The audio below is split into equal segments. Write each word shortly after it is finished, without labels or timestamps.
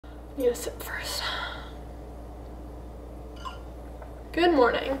Need a sip first. Good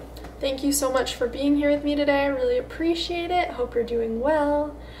morning. Thank you so much for being here with me today. I really appreciate it. Hope you're doing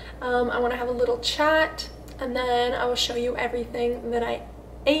well. I want to have a little chat, and then I will show you everything that I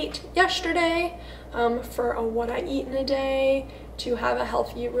ate yesterday for what I eat in a day to have a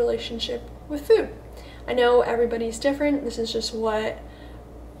healthy relationship with food. I know everybody's different. This is just what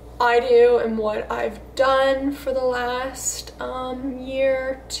I do and what I've done for the last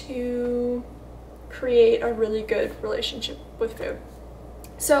year to create a really good relationship with food.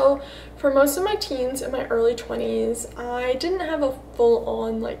 So for most of my teens and my early 20s, I didn't have a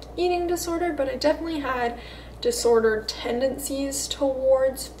full-on like eating disorder, but I definitely had disordered tendencies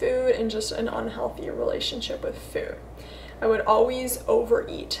towards food and just an unhealthy relationship with food. I would always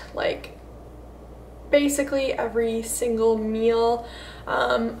overeat, like basically every single meal.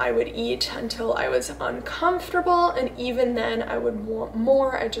 I would eat until I was uncomfortable, and even then I would want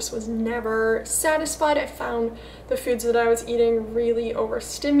more. I just was never satisfied. I found the foods that I was eating really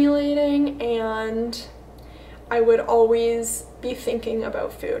overstimulating, and I would always be thinking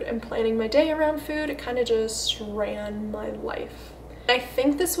about food and planning my day around food. It kind of just ran my life. I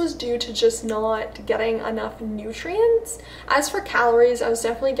think this was due to just not getting enough nutrients. As for calories, I was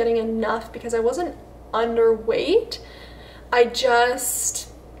definitely getting enough because I wasn't underweight. I just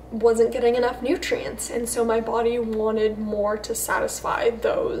wasn't getting enough nutrients, and so my body wanted more to satisfy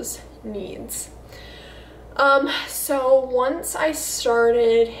those needs. So once I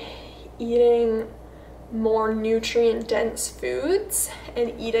started eating more nutrient dense foods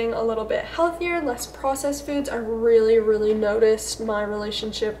and eating a little bit healthier, less processed foods, I really noticed my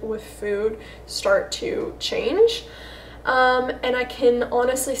relationship with food start to change. And I can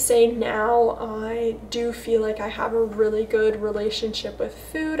honestly say now I do feel like I have a really good relationship with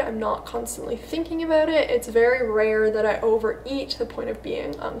food. I'm not constantly thinking about it. It's very rare that I overeat to the point of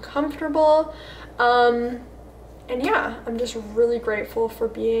being uncomfortable. And yeah, I'm just really grateful for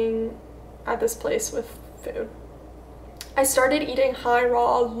being at this place with food. I started eating high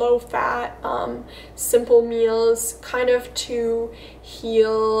raw, low fat, simple meals kind of to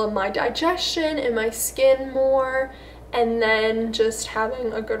heal my digestion and my skin more. And then just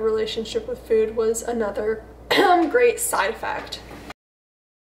having a good relationship with food was another great side effect.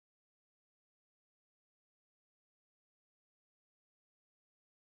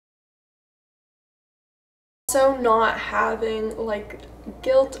 Also, not having like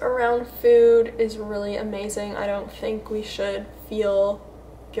guilt around food is really amazing. I don't think we should feel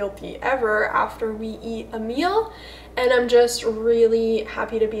guilty ever after we eat a meal, and I'm just really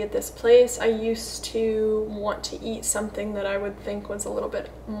happy to be at this place. I used to want to eat something that I would think was a little bit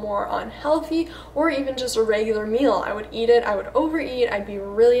more unhealthy, or even just a regular meal. I would eat it, I would overeat, I'd be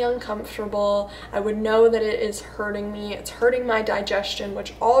really uncomfortable, I would know that it is hurting me, it's hurting my digestion,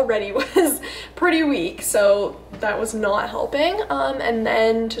 which already was pretty weak, so that was not helping. And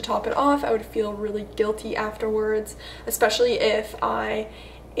then to top it off, I would feel really guilty afterwards, especially if I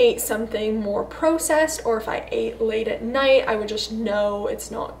ate something more processed, or if I ate late at night, I would just know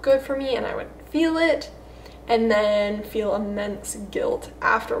it's not good for me and I would feel it and then feel immense guilt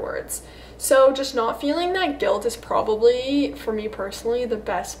afterwards. So just not feeling that guilt is probably, for me personally, the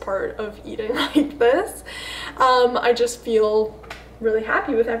best part of eating like this. I just feel really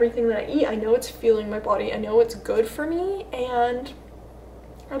happy with everything that I eat. I know it's fueling my body, I know it's good for me, and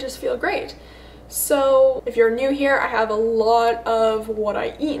I just feel great. So if you're new here, I have a lot of what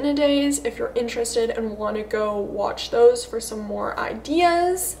I eat in a day. If you're interested and want to go watch those for some more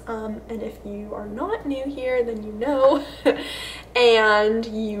ideas, and if you are not new here, then you know and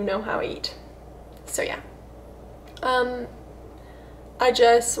you know how I eat. So yeah, I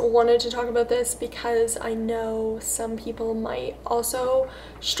just wanted to talk about this because I know some people might also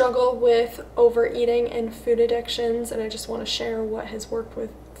struggle with overeating and food addictions, and I just want to share what has worked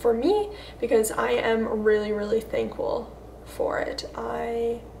for me, because I am really thankful for it.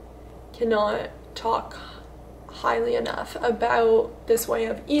 I cannot talk highly enough about this way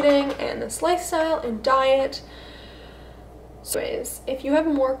of eating and this lifestyle and diet. So anyways, if you have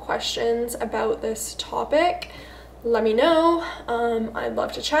more questions about this topic, let me know. I'd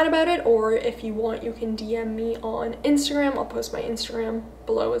love to chat about it, or if you want, you can DM me on Instagram. I'll post my Instagram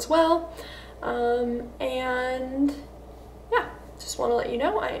below as well. And yeah, just want to let you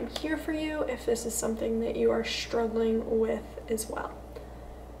know I am here for you if this is something that you are struggling with as well,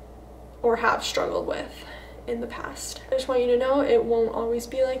 or have struggled with in the past. I just want you to know it won't always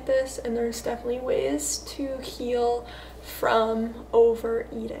be like this, and there's definitely ways to heal from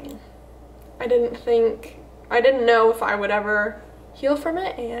overeating. I didn't know if I would ever heal from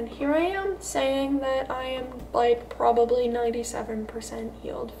it, and here I am saying that I am like probably 97%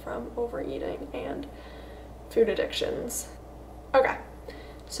 healed from overeating and food addictions. Okay,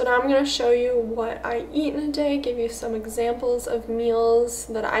 so now I'm going to show you what I eat in a day, give you some examples of meals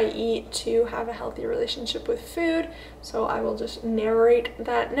that I eat to have a healthy relationship with food. So I will just narrate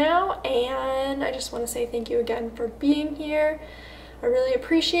that now, and I just want to say thank you again for being here. I really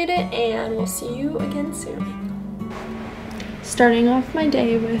appreciate it, and we'll see you again soon. Starting off my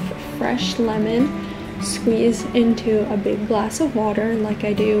day with fresh lemon squeezed into a big glass of water like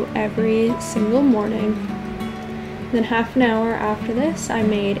I do every single morning. Then half an hour after this, I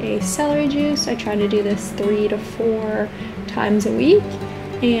made a celery juice. I try to do this 3 to 4 times a week,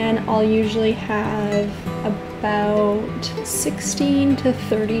 and I'll usually have about 16 to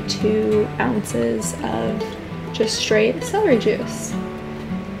 32 ounces of just straight celery juice.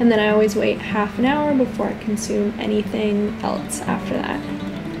 And then I always wait half an hour before I consume anything else after that.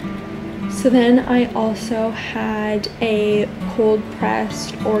 So then I also had a cold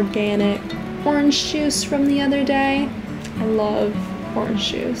pressed organic orange juice from the other day. I love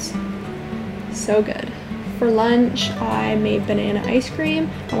orange juice, so good. For lunch, I made banana ice cream.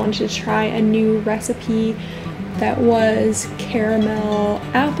 I wanted to try a new recipe that was caramel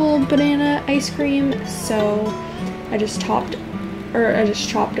apple banana ice cream, so I just chopped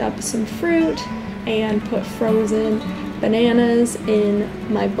up some fruit and put frozen bananas in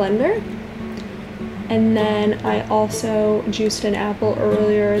my blender. And then I also juiced an apple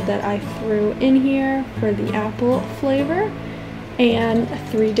earlier that I threw in here for the apple flavor, and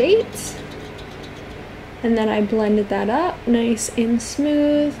 3 dates. And then I blended that up nice and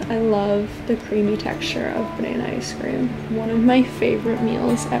smooth. I love the creamy texture of banana ice cream. One of my favorite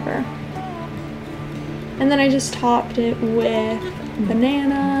meals ever. And then I just topped it with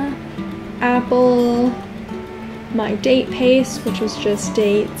banana, apple, my date paste, which was just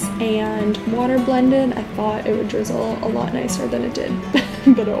dates and water blended. I thought it would drizzle a lot nicer than it did,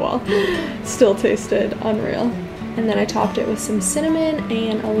 but oh well, still tasted unreal. And then I topped it with some cinnamon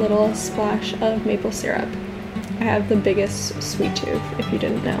and a little splash of maple syrup. I have the biggest sweet tooth, if you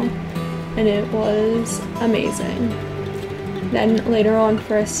didn't know, and it was amazing. Then later on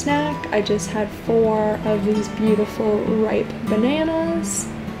for a snack, I just had 4 of these beautiful ripe bananas.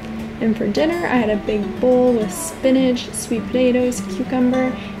 And for dinner, I had a big bowl with spinach, sweet potatoes,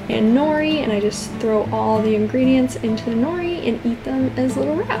 cucumber, and nori, and I just throw all the ingredients into the nori and eat them as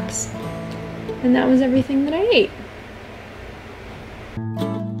little wraps. And that was everything that I ate.